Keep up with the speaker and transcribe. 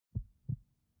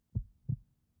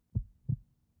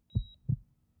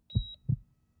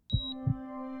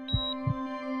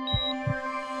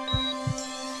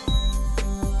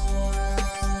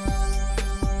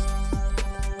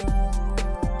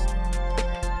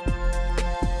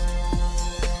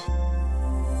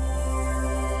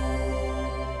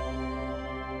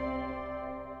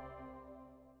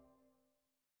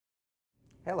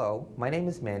Hello, my name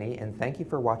is Manny, and thank you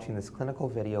for watching this clinical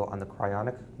video on the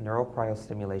Cryonic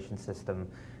neurocryostimulation system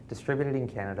distributed in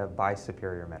Canada by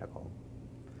Superior Medical.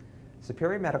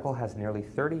 Superior Medical has nearly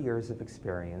 30 years of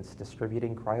experience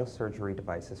distributing cryosurgery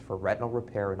devices for retinal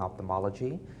repair in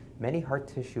ophthalmology, many heart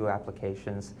tissue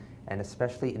applications, and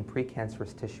especially in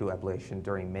precancerous tissue ablation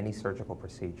during many surgical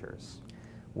procedures.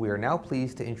 We are now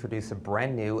pleased to introduce a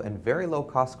brand new and very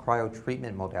low-cost cryo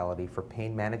treatment modality for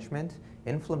pain management,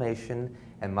 inflammation,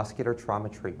 and muscular trauma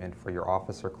treatment for your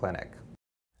office or clinic.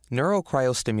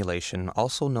 Neurocryostimulation,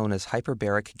 also known as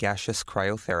hyperbaric gaseous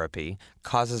cryotherapy,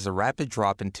 causes a rapid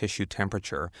drop in tissue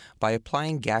temperature by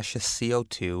applying gaseous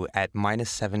CO2 at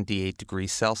 -78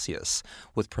 degrees Celsius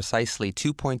with precisely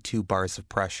 2.2 bars of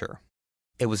pressure.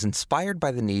 It was inspired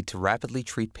by the need to rapidly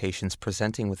treat patients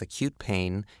presenting with acute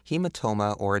pain,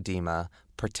 hematoma, or edema,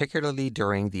 particularly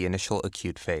during the initial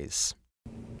acute phase.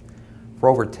 For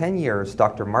over 10 years,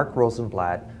 Dr. Mark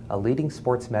Rosenblatt, a leading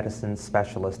sports medicine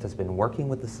specialist, has been working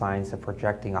with the science of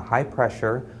projecting a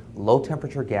high-pressure,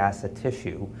 low-temperature gas at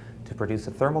tissue to produce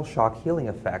a thermal shock healing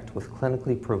effect with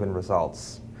clinically proven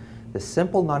results. This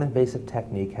simple, non-invasive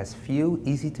technique has few,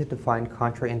 easy-to-define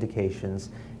contraindications,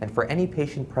 and for any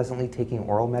patient presently taking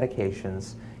oral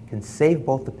medications, can save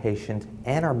both the patient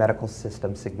and our medical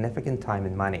system significant time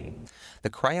and money. The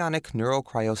Cryonic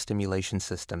neurocryostimulation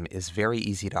system is very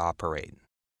easy to operate.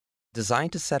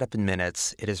 Designed to set up in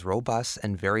minutes, it is robust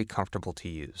and very comfortable to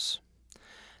use.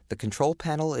 The control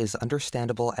panel is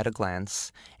understandable at a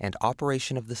glance, and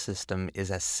operation of the system is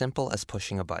as simple as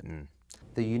pushing a button.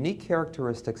 The unique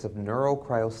characteristics of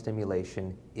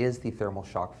neurocryostimulation is the thermal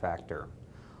shock factor.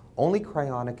 Only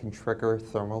Cryonic can trigger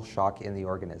thermal shock in the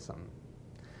organism.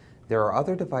 There are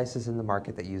other devices in the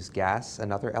market that use gas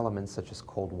and other elements such as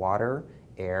cold water,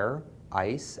 air,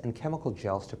 ice, and chemical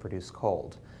gels to produce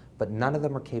cold, but none of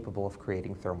them are capable of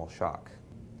creating thermal shock.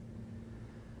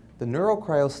 The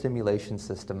neurocryostimulation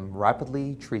system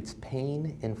rapidly treats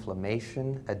pain,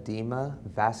 inflammation, edema,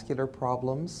 vascular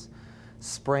problems,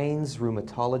 sprains,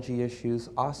 rheumatology issues,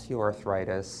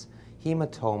 osteoarthritis,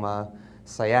 hematoma,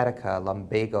 sciatica,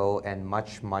 lumbago, and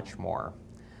much, much more.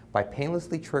 By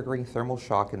painlessly triggering thermal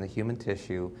shock in the human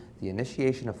tissue, the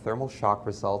initiation of thermal shock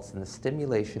results in the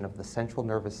stimulation of the central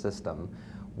nervous system,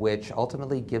 which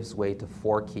ultimately gives way to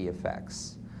 4 key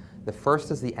effects. The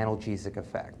first is the analgesic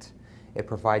effect. It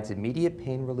provides immediate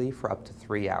pain relief for up to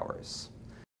 3 hours.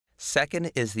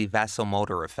 Second is the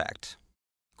vasomotor effect.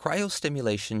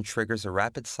 Cryostimulation triggers a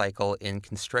rapid cycle in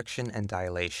constriction and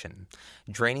dilation,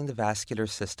 draining the vascular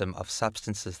system of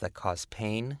substances that cause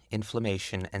pain,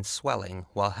 inflammation, and swelling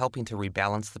while helping to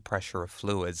rebalance the pressure of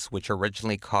fluids which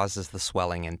originally causes the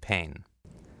swelling and pain.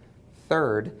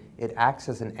 Third, it acts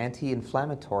as an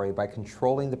anti-inflammatory by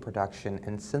controlling the production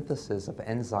and synthesis of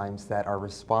enzymes that are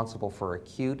responsible for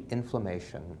acute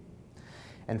inflammation.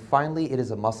 And finally, it is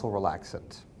a muscle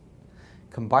relaxant.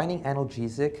 Combining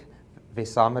analgesic,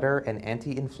 vasomotor, and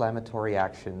anti-inflammatory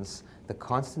actions, the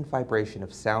constant vibration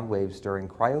of sound waves during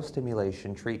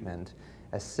cryostimulation treatment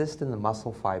assist in the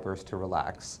muscle fibers to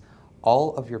relax.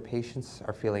 All of your patients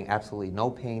are feeling absolutely no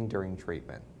pain during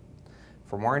treatment.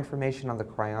 For more information on the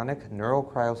Cryonic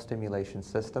neurocryostimulation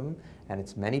system and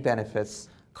its many benefits,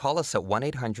 call us at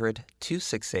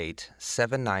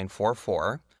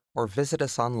 1-800-268-7944 or visit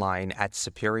us online at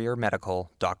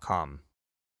superiormedical.com.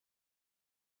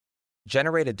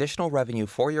 Generate additional revenue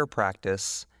for your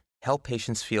practice, help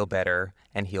patients feel better,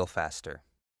 and heal faster.